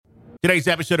Today's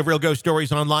episode of Real Ghost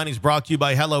Stories Online is brought to you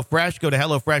by HelloFresh. Go to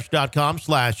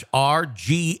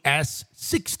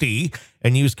HelloFresh.com/RGS60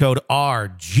 and use code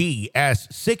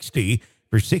RGS60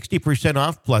 for 60%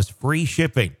 off plus free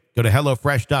shipping. Go to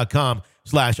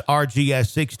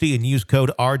HelloFresh.com/RGS60 and use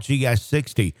code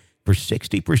RGS60 for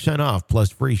 60% off plus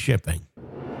free shipping.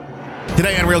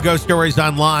 Today on Real Ghost Stories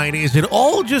Online, is it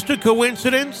all just a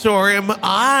coincidence or am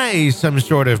I some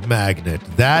sort of magnet?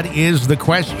 That is the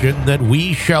question that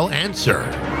we shall answer.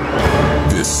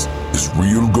 This is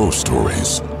Real Ghost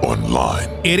Stories Online.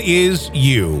 It is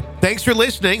you. Thanks for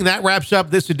listening. That wraps up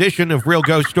this edition of Real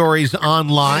Ghost Stories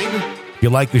Online. If you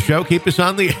like the show, keep us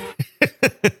on the...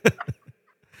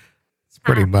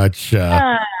 Pretty much.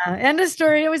 End of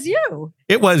story. It was you.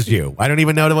 It was you. I don't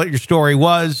even know what your story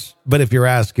was, but if you're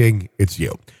asking, it's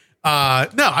you. No,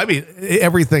 I mean,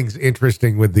 everything's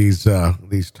interesting with these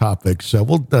topics. So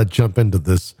we'll jump into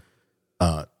this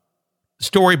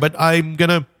story, but I'm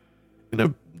gonna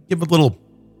give a little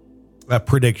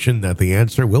prediction that the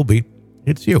answer will be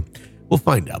it's you. We'll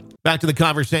find out. Back to the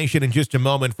conversation in just a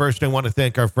moment. First, I want to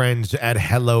thank our friends at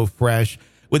HelloFresh.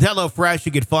 With HelloFresh,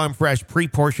 you get farm fresh,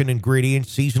 pre-portioned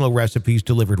ingredients, seasonal recipes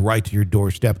delivered right to your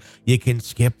doorstep. You can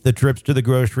skip the trips to the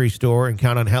grocery store and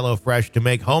count on HelloFresh to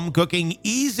make home cooking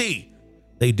easy.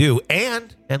 They do.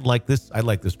 And like this, I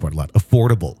like this part a lot,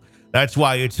 affordable. That's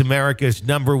why it's America's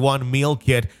 #1 meal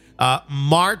kit.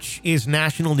 March is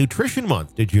National Nutrition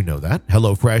Month. Did you know that?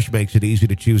 HelloFresh makes it easy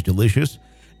to choose delicious,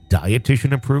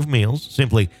 dietitian-approved meals.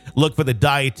 Simply look for the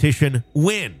Dietitian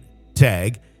Win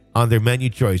tag on their menu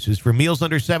choices for meals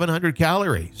under 700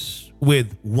 calories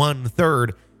with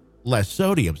 1/3 less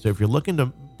sodium. So if you're looking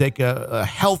to take a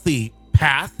healthy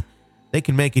path, they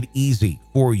can make it easy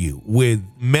for you with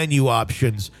menu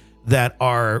options that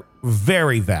are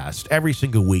very vast. Every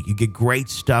single week, you get great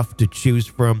stuff to choose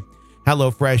from.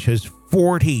 HelloFresh has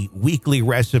 40 weekly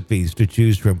recipes to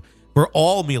choose from for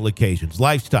all meal occasions,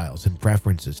 lifestyles, and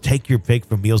preferences. Take your pick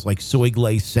from meals like soy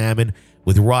glazed salmon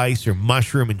with rice or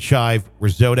mushroom and chive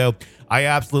risotto. I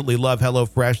absolutely love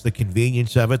HelloFresh, the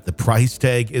convenience of it. The price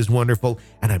tag is wonderful,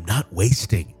 and I'm not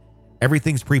wasting.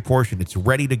 Everything's pre-portioned. It's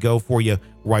ready to go for you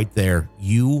right there.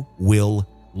 You will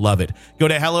love it. Go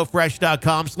to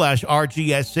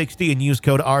HelloFresh.com/RGS60 and use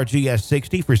code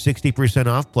RGS60 for 60%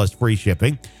 off plus free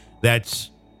shipping.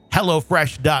 That's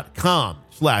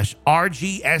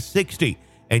HelloFresh.com/RGS60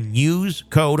 and use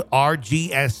code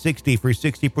RGS60 for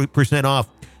 60% off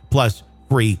plus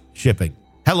free shipping.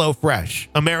 HelloFresh,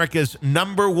 America's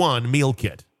 #1 meal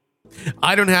kit.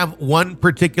 I don't have one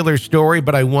particular story,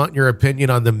 but I want your opinion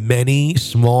on the many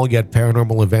small yet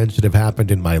paranormal events that have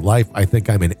happened in my life. I think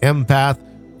I'm an empath.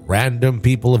 Random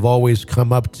people have always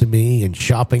come up to me in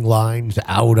shopping lines,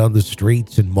 out on the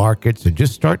streets and markets, and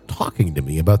just start talking to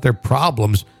me about their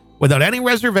problems without any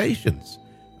reservations.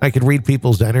 I can read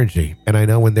people's energy, and I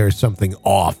know when there's something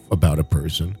off about a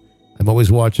person. I'm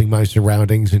always watching my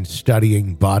surroundings and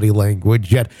studying body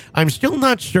language, yet I'm still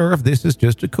not sure if this is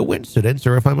just a coincidence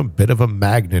or if I'm a bit of a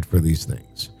magnet for these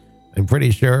things. I'm pretty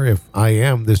sure I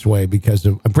am this way because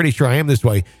of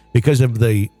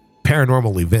the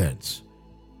paranormal events.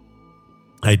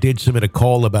 I did submit a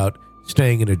call about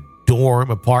staying in a dorm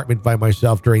apartment by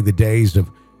myself during the days of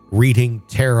reading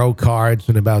tarot cards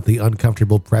and about the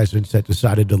uncomfortable presence that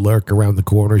decided to lurk around the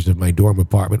corners of my dorm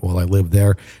apartment while I lived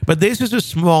there. But this is a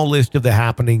small list of the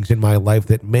happenings in my life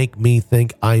that make me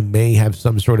think I may have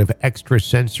some sort of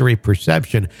extrasensory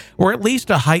perception or at least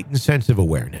a heightened sense of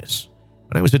awareness.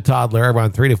 When I was a toddler,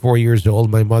 around 3 to 4 years old,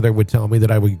 my mother would tell me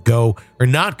that I would go or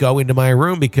not go into my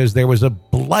room because there was a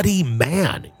bloody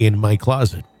man in my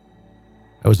closet.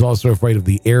 I was also afraid of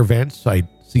the air vents. I'd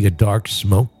see a dark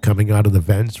smoke coming out of the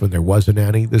vents when there wasn't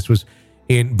any. This was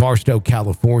in Barstow,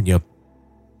 California.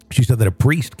 She said that a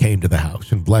priest came to the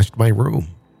house and blessed my room.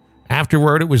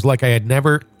 Afterward, it was like I had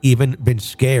never even been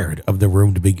scared of the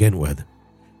room to begin with.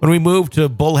 When we moved to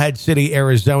Bullhead City,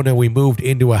 Arizona, we moved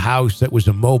into a house that was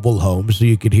a mobile home, so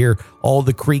you could hear all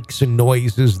the creaks and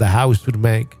noises the house would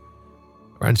make.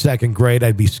 Around second grade,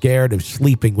 I'd be scared of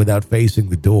sleeping without facing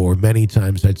the door. Many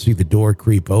times I'd see the door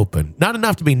creep open. Not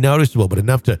enough to be noticeable, but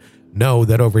enough to know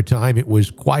that over time it was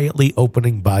quietly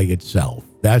opening by itself.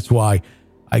 That's why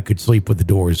I could sleep with the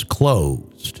doors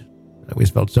closed. I always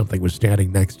felt something was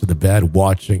standing next to the bed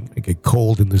watching. I get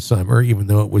cold in the summer, even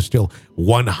though it was still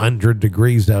 100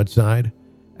 degrees outside.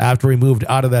 After we moved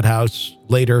out of that house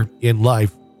later in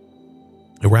life,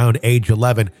 around age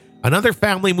 11, another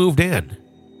family moved in.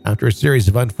 After a series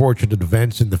of unfortunate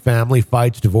events in the family,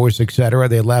 fights, divorce, etc.,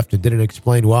 they left and didn't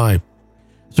explain why.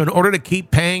 So in order to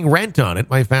keep paying rent on it,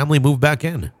 my family moved back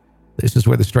in. This is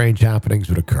where the strange happenings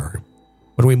would occur.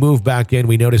 When we moved back in,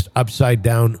 we noticed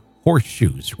upside-down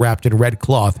horseshoes wrapped in red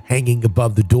cloth hanging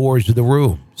above the doors of the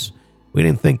rooms. We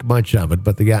didn't think much of it,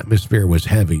 but the atmosphere was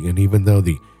heavy, and even though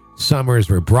the summers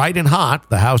were bright and hot,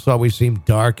 the house always seemed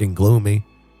dark and gloomy.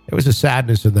 There was a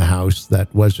sadness in the house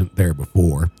that wasn't there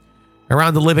before.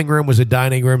 Around the living room was a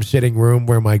dining room, sitting room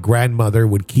where my grandmother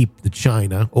would keep the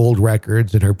china, old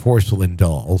records, and her porcelain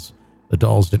dolls. The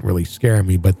dolls didn't really scare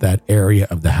me, but that area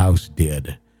of the house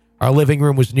did. Our living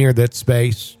room was near that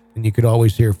space, and you could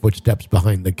always hear footsteps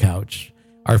behind the couch.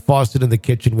 Our faucet in the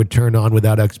kitchen would turn on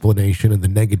without explanation, and the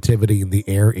negativity in the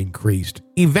air increased.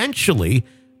 Eventually,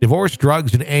 divorce,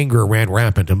 drugs, and anger ran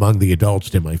rampant among the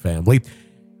adults in my family.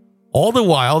 All the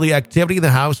while, the activity in the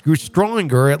house grew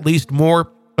stronger, at least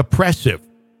more oppressive.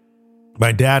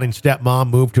 My dad and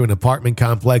stepmom moved to an apartment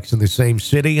complex in the same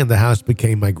city, and the house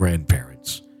became my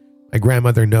grandparents'. My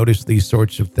grandmother noticed these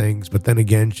sorts of things, but then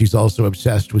again, she's also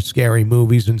obsessed with scary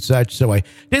movies and such, so I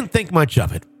didn't think much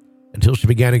of it until she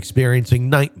began experiencing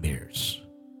nightmares.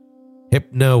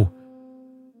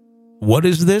 What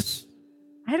is this?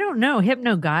 I don't know.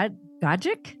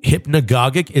 Hypnagogic?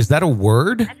 Hypnagogic? Is that a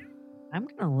word? I'm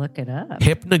going to look it up.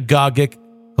 Hypnagogic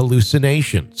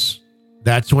hallucinations.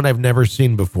 That's one I've never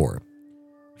seen before.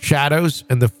 Shadows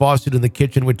and the faucet in the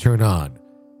kitchen would turn on.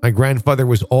 My grandfather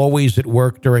was always at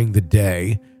work during the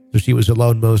day, so she was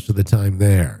alone most of the time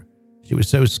there. She was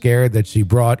so scared that she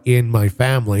brought in my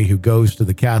family, who goes to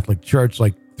the Catholic Church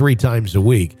like 3 times a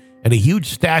week, and a huge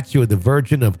statue of the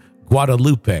Virgin of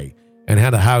Guadalupe, and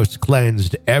had a house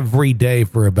cleansed every day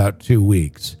for about 2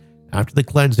 weeks. After the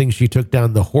cleansing, she took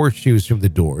down the horseshoes from the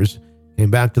doors, came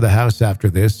back to the house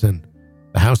after this, and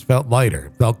the house felt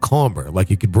lighter, felt calmer, like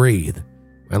you could breathe.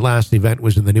 My last event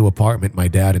was in the new apartment my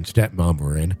dad and stepmom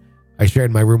were in. I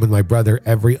shared my room with my brother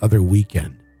every other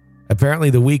weekend. Apparently,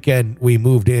 the weekend we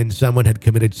moved in, someone had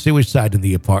committed suicide in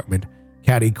the apartment,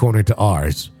 catty-corner to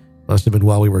ours. Must have been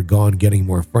while we were gone getting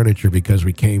more furniture because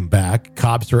we came back.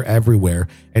 Cops were everywhere,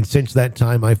 and since that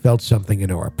time, I felt something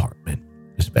in our apartment,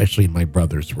 especially in my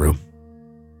brother's room.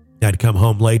 I'd come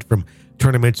home late from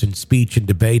tournaments and speech and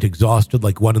debate, exhausted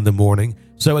like 1 a.m,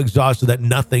 so exhausted that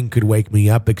nothing could wake me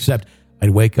up, except I'd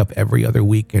wake up every other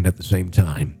weekend at the same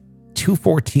time,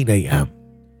 2:14 a.m.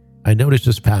 I noticed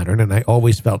this pattern, and I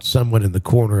always felt someone in the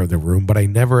corner of the room, but I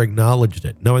never acknowledged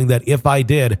it, knowing that if I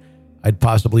did, I'd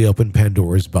possibly open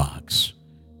Pandora's box.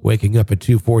 Waking up at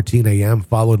 2:14 a.m.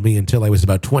 followed me until I was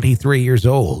about 23 years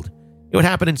old. It would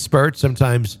happen in spurts,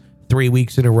 sometimes 3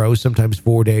 weeks in a row, sometimes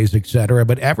 4 days, etc.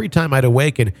 But every time I'd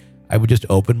awaken, I would just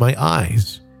open my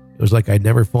eyes. It was like I'd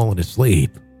never fallen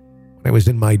asleep. When I was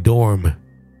in my dorm,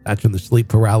 that's when the sleep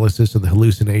paralysis and the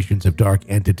hallucinations of dark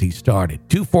entities started.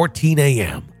 2:14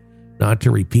 a.m. Not to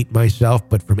repeat myself,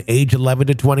 but from age 11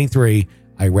 to 23,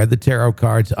 I read the tarot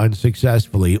cards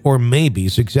unsuccessfully, or maybe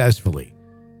successfully.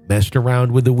 Messed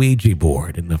around with the Ouija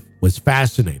board and was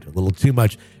fascinated a little too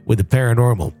much with the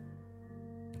paranormal.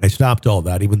 I stopped all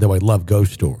that, even though I love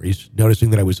ghost stories. Noticing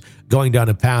that I was going down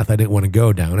a path I didn't want to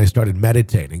go down, I started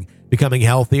meditating, becoming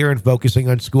healthier, and focusing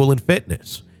on school and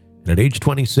fitness. And at age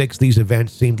 26, these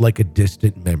events seemed like a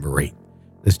distant memory.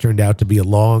 This turned out to be a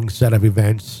long set of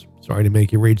events. Sorry to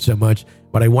make you read so much,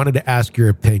 but I wanted to ask your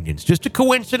opinions. Just a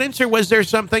coincidence, or was there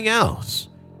something else?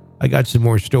 I got some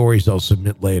more stories I'll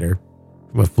submit later.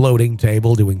 From a floating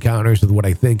table to encounters with what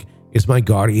I think is my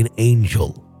guardian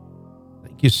angel.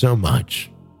 Thank you so much.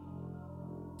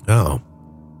 Oh,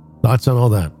 thoughts on all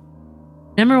that?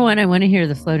 Number one, I want to hear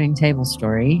the floating table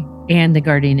story and the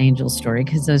guardian angel story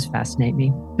because those fascinate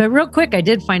me. But real quick, I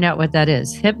did find out what that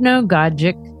is.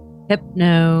 Hypnagogic?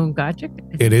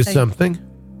 It is something.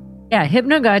 Yeah,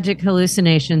 hypnagogic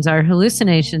hallucinations are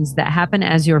hallucinations that happen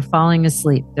as you're falling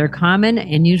asleep. They're common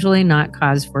and usually not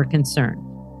cause for concern.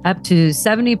 Up to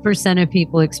 70% of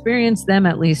people experience them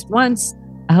at least once.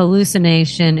 A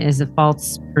hallucination is a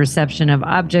false perception of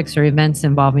objects or events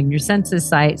involving your senses: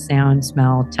 sight, sound,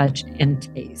 smell, touch, and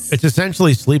taste. It's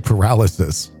essentially sleep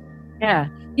paralysis. Yeah.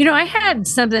 You know, I had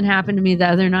something happen to me the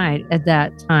other night at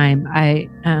that time. I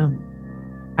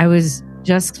was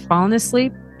just falling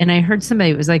asleep and I heard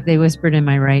somebody, it was like they whispered in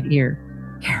my right ear,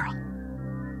 "Carol."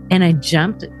 And I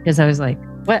jumped because I was like,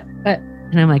 what?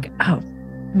 And I'm like, oh,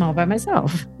 I'm all by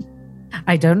myself.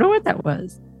 I don't know what that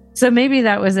was. So maybe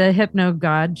that was a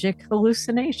hypnagogic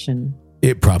hallucination.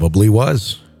 It probably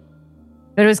was.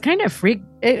 But it was kind of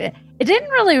it didn't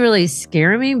really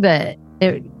scare me, but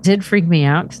it did freak me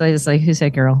out because I was like, who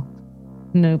said Carol?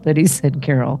 Nobody said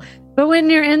Carol. But when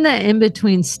you're in the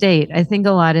in-between state, I think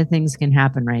a lot of things can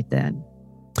happen right then.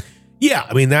 Yeah,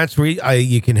 I mean, that's where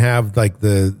you can have like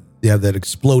that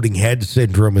exploding head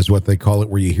syndrome is what they call it,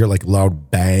 where you hear like a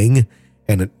loud bang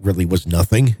and it really was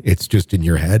nothing. It's just in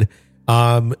your head.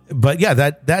 But yeah,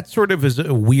 that sort of is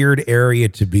a weird area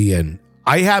to be in.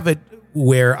 I have it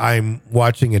where I'm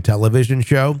watching a television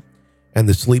show and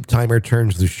the sleep timer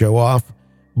turns the show off,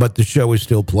 but the show is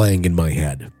still playing in my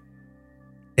head.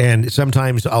 And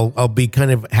sometimes I'll be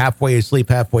kind of halfway asleep,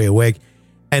 halfway awake,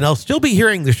 and I'll still be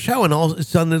hearing the show, and all of a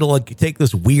sudden it'll like take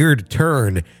this weird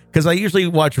turn, because I usually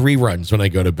watch reruns when I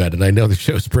go to bed, and I know the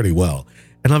show's pretty well.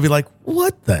 And I'll be like,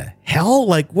 what the hell?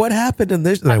 Like, what happened in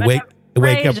this? And I wake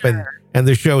up and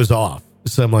the show's off.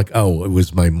 So I'm like, oh, it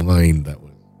was my mind that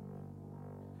was.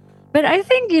 But I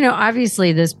think,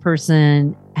 obviously this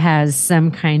person has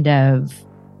some kind of,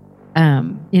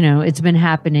 it's been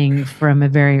happening from a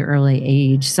very early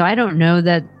age. So I don't know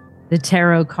that the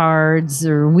tarot cards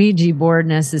or Ouija board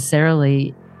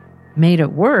necessarily made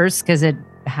it worse, because it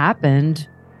happened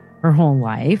her whole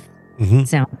life, it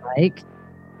sounds like.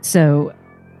 So,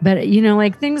 but,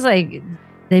 like things like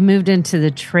they moved into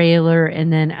the trailer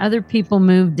and then other people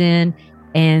moved in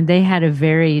and they had a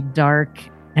very dark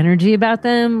energy about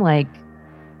them, like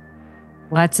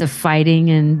lots of fighting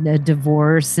and a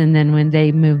divorce. And then when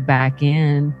they move back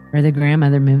in, or the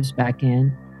grandmother moves back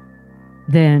in,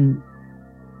 then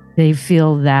they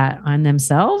feel that on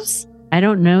themselves. I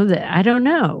don't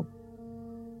know.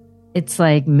 It's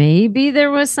like maybe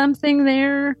there was something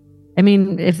there. I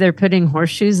mean, if they're putting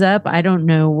horseshoes up, I don't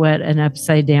know what an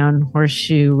upside down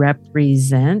horseshoe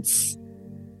represents.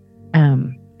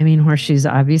 Horseshoes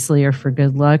obviously are for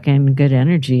good luck and good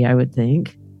energy, I would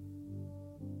think.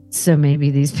 So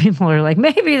maybe these people are like,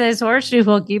 maybe this horseshoe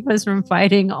will keep us from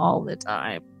fighting all the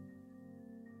time.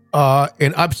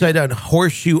 An upside down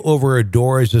horseshoe over a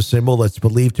door is a symbol that's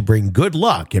believed to bring good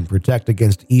luck and protect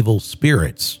against evil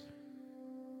spirits.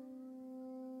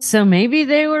 So maybe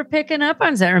they were picking up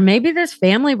on that, or maybe this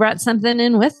family brought something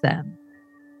in with them.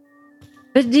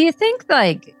 But do you think,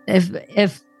 like,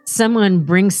 if someone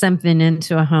brings something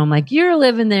into a home, like you're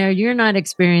living there, you're not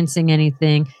experiencing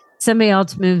anything, somebody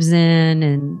else moves in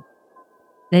and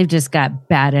they've just got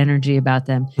bad energy about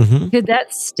them, could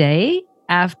that stay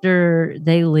after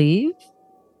they leave?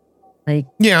 Like,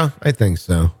 yeah, I think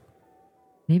so.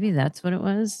 Maybe that's what it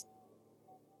was.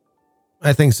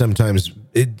 I think sometimes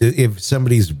if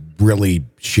somebody's really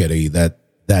shitty,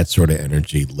 that sort of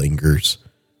energy lingers.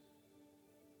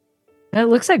 It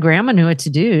looks like Grandma knew what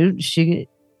to do. She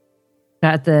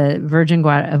got the Virgin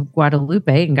of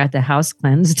Guadalupe and got the house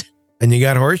cleansed. And you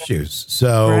got horseshoes.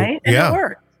 So, right? And yeah. It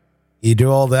worked. You do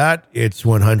all that, it's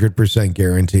 100%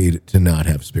 guaranteed to not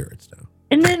have spirits now.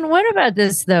 And then what about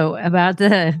this, though?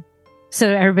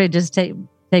 So everybody just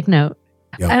take note.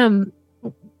 Yep.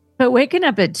 But waking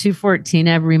up at 2:14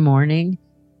 every morning,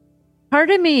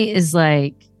 part of me is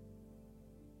like,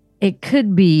 it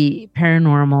could be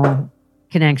paranormal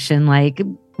connection. Like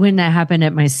when that happened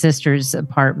at my sister's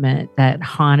apartment, that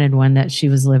haunted one that she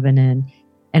was living in.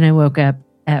 And I woke up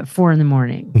at 4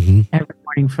 a.m. every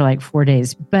morning for like 4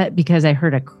 days, but because I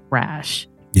heard a crash.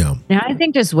 Yeah. Now I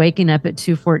think just waking up at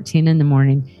 2:14 in the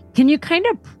morning, can you kind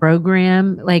of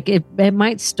program, like it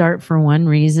might start for one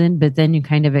reason, but then you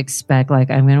kind of expect,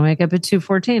 like, I'm going to wake up at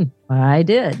 2:14. Well, I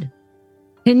did.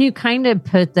 Can you kind of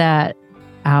put that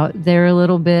out there a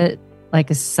little bit, like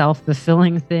a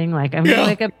self-fulfilling thing? Like, I'm going to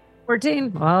wake up at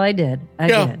 14. Well, I did. I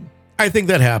did. I think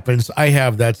that happens. I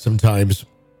have that sometimes.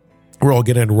 We're all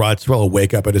getting in ruts. We'll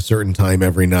wake up at a certain time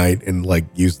every night and like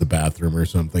use the bathroom or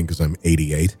something because I'm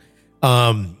 88.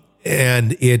 And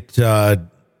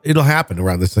it'll happen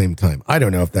around the same time. I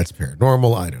don't know if that's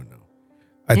paranormal. I don't know.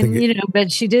 I think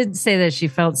but she did say that she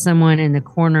felt someone in the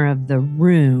corner of the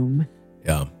room.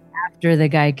 Yeah. After the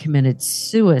guy committed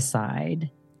suicide.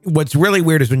 What's really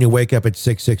weird is when you wake up at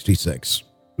 6:66.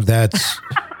 That's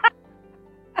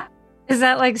Is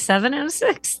that like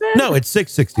 7:06 then? No, it's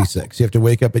 6:66. You have to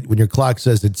wake up when your clock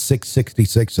says it's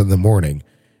 6:66 in the morning.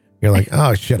 You're like,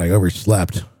 oh shit, I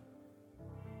overslept.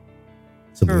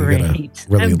 Something you gotta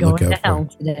really I'm going look out to hell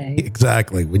for. today.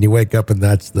 Exactly. When you wake up and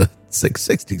that's the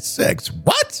 6:66.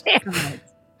 What? Damn it.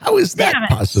 How is that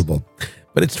possible?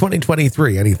 But it's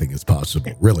 2023. Anything is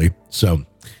possible, really. So,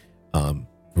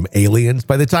 from aliens,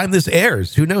 by the time this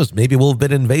airs, who knows? Maybe we'll have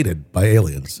been invaded by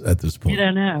aliens at this point. You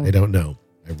don't know. I don't know.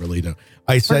 I really don't.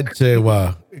 I said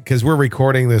to, because we're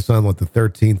recording this on the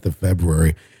 13th of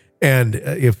February. And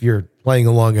if you're playing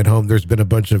along at home, there's been a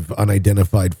bunch of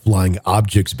unidentified flying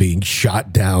objects being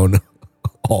shot down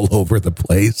all over the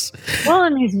place. Well,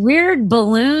 and these weird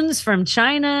balloons from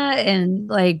China and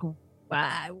like,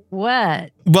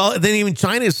 what? Well, then even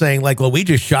China's saying like, well, we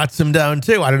just shot some down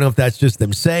too. I don't know if that's just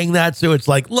them saying that. So it's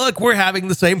like, look, we're having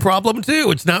the same problem too.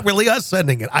 It's not really us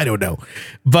sending it. I don't know.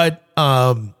 But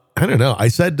I don't know. I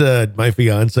said to my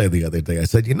fiance the other day, I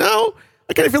said,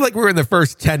 I kind of feel like we're in the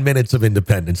first 10 minutes of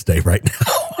Independence Day right now.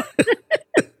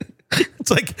 It's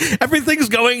like everything's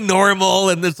going normal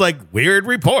and there's like weird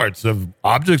reports of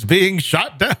objects being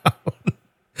shot down.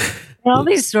 All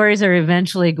these stories are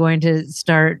eventually going to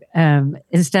start,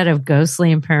 instead of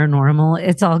ghostly and paranormal,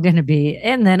 it's all going to be,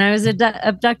 and then I was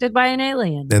abducted by an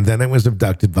alien. And then I was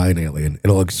abducted by an alien.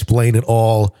 It'll explain it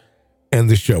all,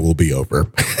 and the show will be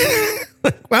over.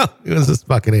 Well, it was just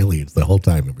fucking aliens the whole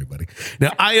time, everybody.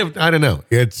 Now, I don't know.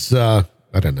 It's, I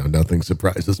don't know. Nothing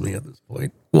surprises me at this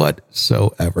point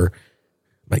whatsoever.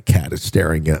 My cat is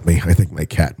staring at me. I think my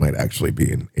cat might actually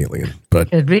be an alien,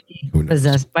 but could be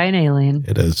possessed by an alien.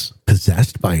 It is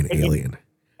possessed by an alien.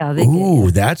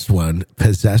 Ooh, that's one.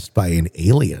 Possessed by an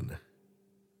alien.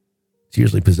 It's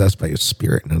usually possessed by a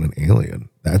spirit, not an alien.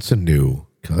 That's a new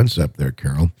concept there,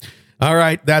 Carol. All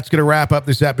right, that's going to wrap up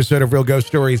this episode of Real Ghost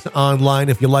Stories Online.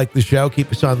 If you like the show, keep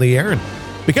us on the air and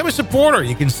become a supporter.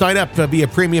 You can sign up to be a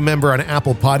premium member on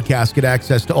Apple Podcasts, get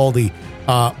access to all the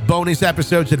bonus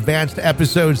episodes, advanced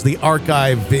episodes, the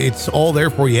archive. It's all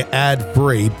there for you,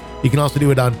 ad-free. You can also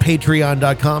do it on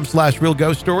patreon.com/Real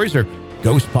Ghost Stories or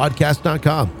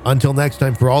ghostpodcast.com. Until next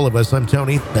time, for all of us, I'm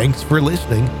Tony. Thanks for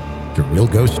listening to Real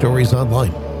Ghost Stories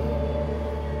Online.